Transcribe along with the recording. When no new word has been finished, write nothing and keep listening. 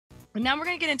Now we're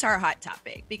going to get into our hot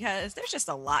topic because there's just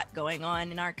a lot going on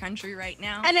in our country right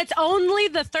now. And it's only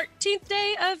the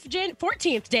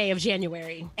 14th day of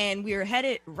January. And we're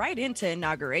headed right into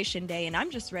Inauguration Day, and I'm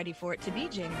just ready for it to be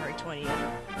January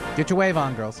 20th. Get your wave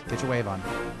on, girls. Get your wave on.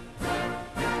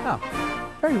 Oh,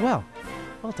 very well.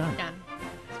 Well done. Yeah.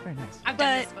 That's very nice. I've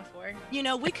done this before. You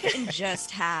know, we couldn't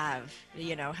just have,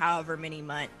 however many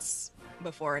months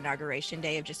before Inauguration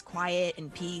Day of just quiet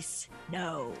and peace.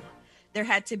 No. There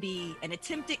had to be an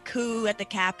attempted coup at the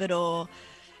Capitol.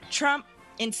 Trump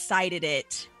incited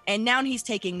it, and now he's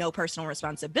taking no personal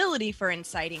responsibility for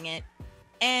inciting it.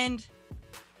 And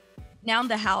now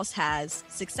the House has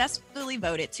successfully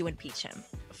voted to impeach him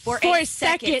for a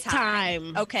second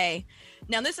time. Okay.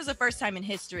 Now, this is the first time in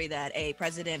history that a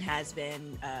president has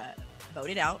been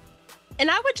voted out. And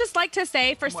I would just like to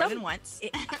say, for more than once,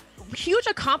 huge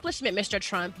accomplishment, Mr.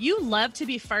 Trump. You love to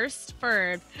be first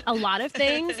for a lot of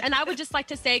things. And I would just like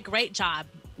to say, great job.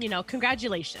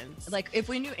 Congratulations. Like, if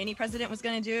we knew any president was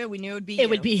going to do it, we knew it would be It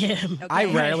would be him. Okay? I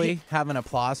rarely have an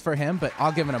applause for him, but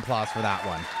I'll give an applause for that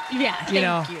one. Yeah.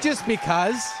 Thank you. Just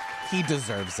because he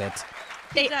deserves it.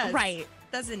 He does, right.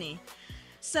 Doesn't he?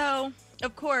 So,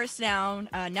 of course, now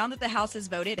that the House has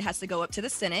voted, it has to go up to the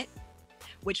Senate,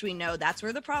 which we know that's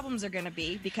where the problems are going to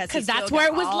be because that's where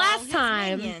it was last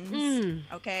time.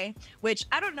 Okay, which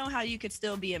I don't know how you could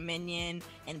still be a minion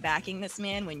and backing this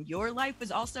man when your life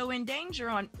was also in danger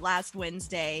on last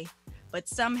Wednesday, but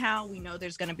somehow we know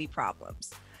there's going to be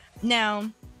problems.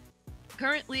 Now,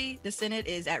 currently the Senate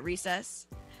is at recess,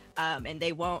 and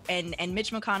they won't. And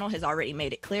Mitch McConnell has already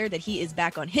made it clear that he is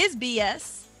back on his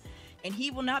BS, and he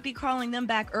will not be calling them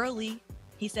back early.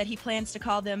 He said he plans to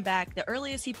call them back. The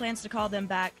earliest he plans to call them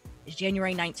back is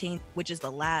January 19th, which is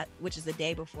the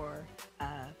day before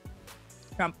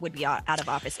Trump would be out of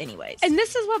office anyways. And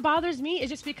this is what bothers me, is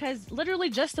just because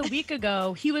literally just a week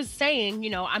ago, he was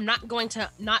saying, I'm not going to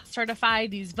not certify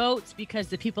these votes because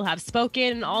the people have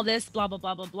spoken and all this, blah, blah,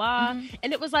 blah, blah, blah. Mm-hmm.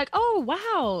 And it was like, oh,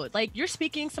 wow, like you're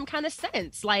speaking some kind of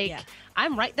sense. Like,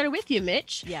 I'm right there with you,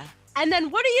 Mitch. Yeah. And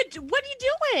then what are you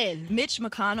doing? Mitch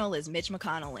McConnell is Mitch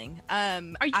McConnelling. Are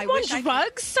you on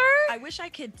drugs, sir? I wish I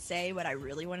could say what I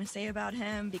really want to say about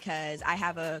him because I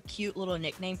have a cute little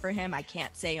nickname for him I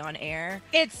can't say on air.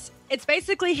 It's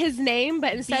basically his name,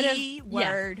 but instead of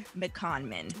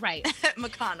McConnman. Right.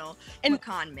 McConnell. And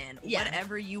McConnman. Yeah.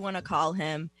 Whatever you want to call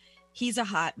him. He's a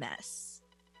hot mess.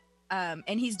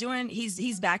 And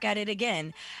he's back at it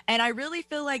again. And I really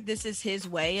feel like this is his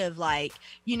way of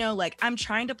I'm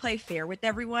trying to play fair with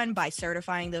everyone by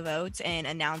certifying the votes and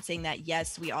announcing that,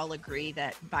 yes, we all agree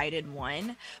that Biden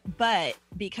won. But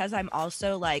because I'm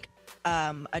also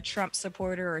a Trump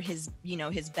supporter or his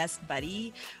best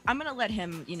buddy, I'm going to let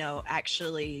him,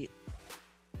 actually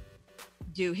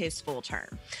do his full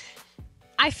term.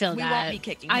 I feel we that. We won't be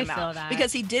kicking him out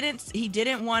because he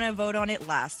didn't want to vote on it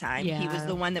last time. Yeah. He was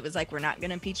the one that was like, we're not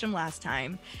going to impeach him last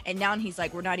time. And now he's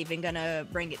like, we're not even going to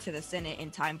bring it to the Senate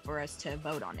in time for us to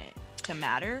vote on it to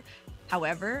matter.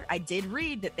 However, I did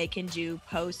read that they can do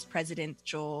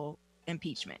post-presidential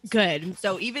impeachment. Good.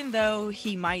 So even though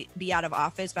he might be out of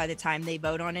office by the time they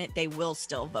vote on it, they will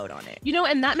still vote on it.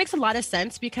 And that makes a lot of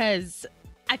sense because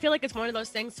I feel like it's one of those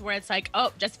things where it's like,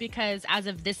 oh, just because as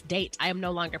of this date I am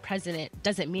no longer president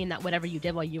doesn't mean that whatever you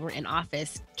did while you were in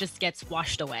office just gets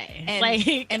washed away.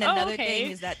 And another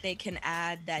thing is that they can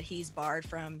add that he's barred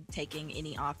from taking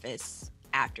any office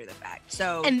after the fact.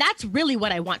 And that's really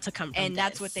what I want to come from. And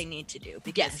that's what they need to do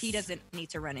because he doesn't need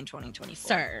to run in 2024.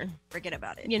 Sir. Forget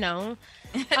about it. Yeah, no,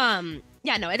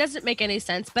 it doesn't make any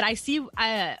sense. But I see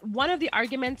one of the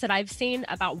arguments that I've seen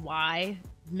about why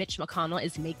Mitch McConnell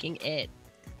is making it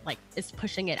is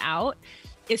pushing it out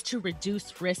is to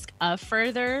reduce risk of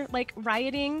further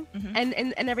rioting and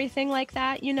everything like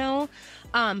that,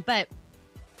 but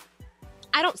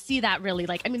I don't see that really.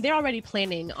 They're already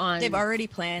planning on. They've already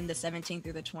planned the 17th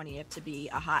through the 20th to be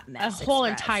a hot mess. A whole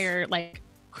entire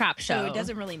crap show. So it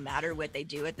doesn't really matter what they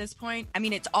do at this point. I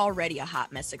mean, it's already a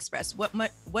hot mess express. What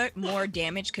more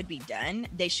damage could be done?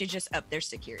 They should just up their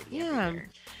security. Yeah,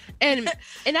 and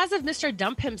as of Mr.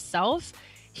 Dump himself,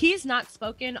 he's not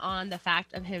spoken on the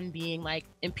fact of him being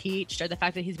impeached or the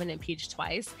fact that he's been impeached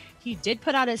twice. He did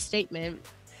put out a statement,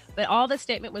 but all the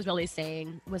statement was really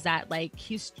saying was that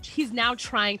he's now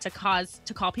trying to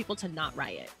call people to not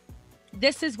riot.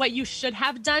 This is what you should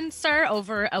have done, sir,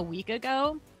 over a week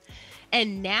ago.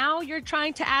 And now you're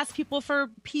trying to ask people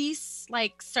for peace.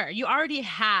 Sir, you already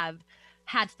have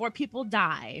had 4 people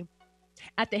die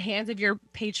at the hands of your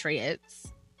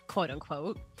patriots, quote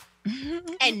unquote.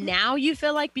 And now you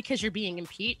feel like because you're being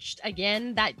impeached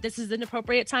again, that this is an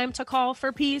appropriate time to call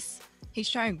for peace? He's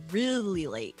trying really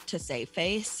late to save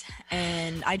face.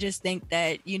 And I just think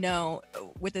that, you know,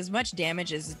 with as much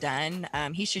damage as done,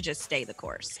 he should just stay the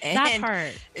course. And that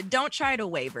part. Don't try to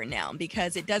waver now,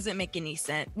 because it doesn't make any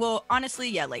sense. Well, honestly,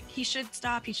 yeah, like he should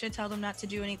stop. He should tell them not to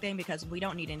do anything because we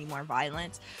don't need any more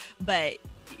violence. But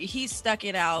he's stuck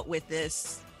it out with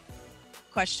this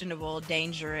questionable,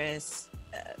 dangerous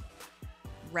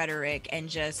rhetoric, and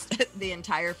just the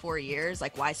entire 4 years.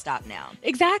 Like, why stop now?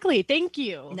 Exactly. Thank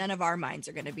you. None of our minds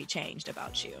are going to be changed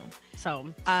about you.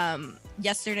 So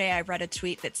yesterday I read a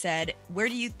tweet that said, where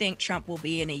do you think Trump will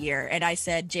be in a year? And I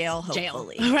said, jail,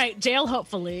 hopefully. Right, jail,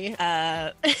 hopefully.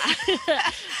 That's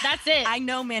it. I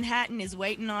know Manhattan is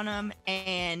waiting on him,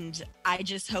 and I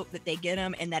just hope that they get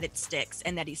him and that it sticks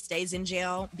and that he stays in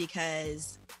jail,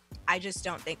 because I just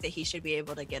don't think that he should be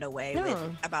able to get away with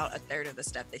about a third of the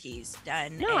stuff that he's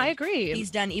done. No, and I agree.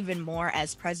 He's done even more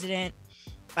as president.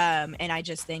 And I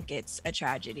just think it's a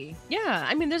tragedy. Yeah.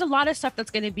 I mean, there's a lot of stuff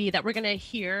that's going to be that we're going to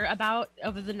hear about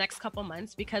over the next couple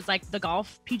months, because like the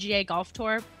PGA golf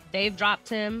tour, they've dropped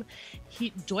him.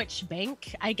 Deutsche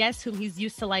Bank, I guess, whom he's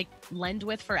used to like lend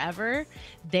with forever,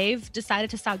 they've decided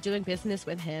to stop doing business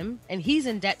with him, and he's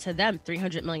in debt to them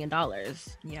 $300 million.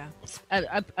 Yeah.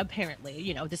 Apparently,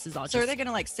 you know, this is all. So are they going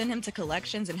to like send him to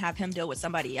collections and have him deal with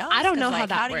somebody else? I don't know how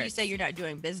that how works. do you say you're not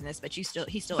doing business, but he still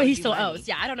owes?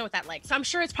 Yeah, I don't know what that like. So I'm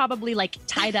sure it's probably like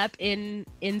tied up in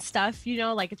stuff, you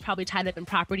know, like it's probably tied up in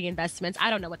property investments. I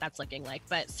don't know what that's looking like,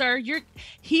 but sir,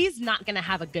 he's not going to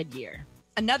have a good year.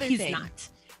 Another He's thing, not.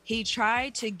 He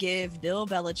tried to give Bill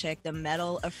Belichick the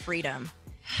Medal of Freedom.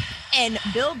 And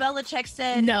Bill Belichick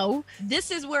said, no,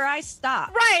 this is where I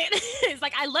stop. Right. It's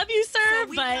like, I love you, sir, so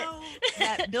we but know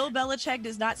that Bill Belichick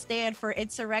does not stand for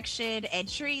insurrection and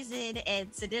treason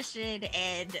and sedition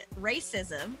and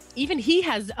racism. Even he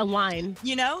has a line.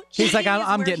 You know? He's like,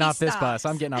 I'm getting off this bus.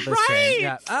 I'm getting off this train.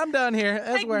 Yeah, I'm done here.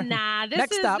 That's like, where. Nah,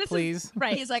 next stop, please.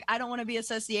 Right. He's like, I don't want to be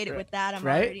associated with that. I'm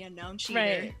already a known cheater.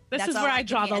 Right. This That's is where I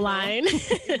draw the line.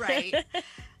 Right.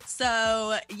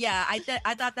 So yeah, I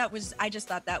just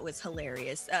thought that was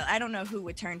hilarious. I don't know who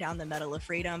would turn down the Medal of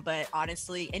Freedom, but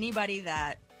honestly, anybody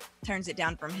that turns it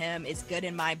down from him is good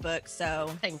in my book.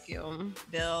 So thank you,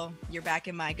 Bill. You're back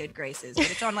in my good graces.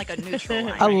 But it's on like a neutral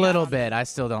line. A little bit. I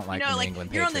still don't like the New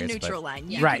England you're Patriots. on the neutral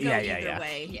line. You right? can go Yeah.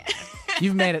 way.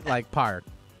 You've made it like par.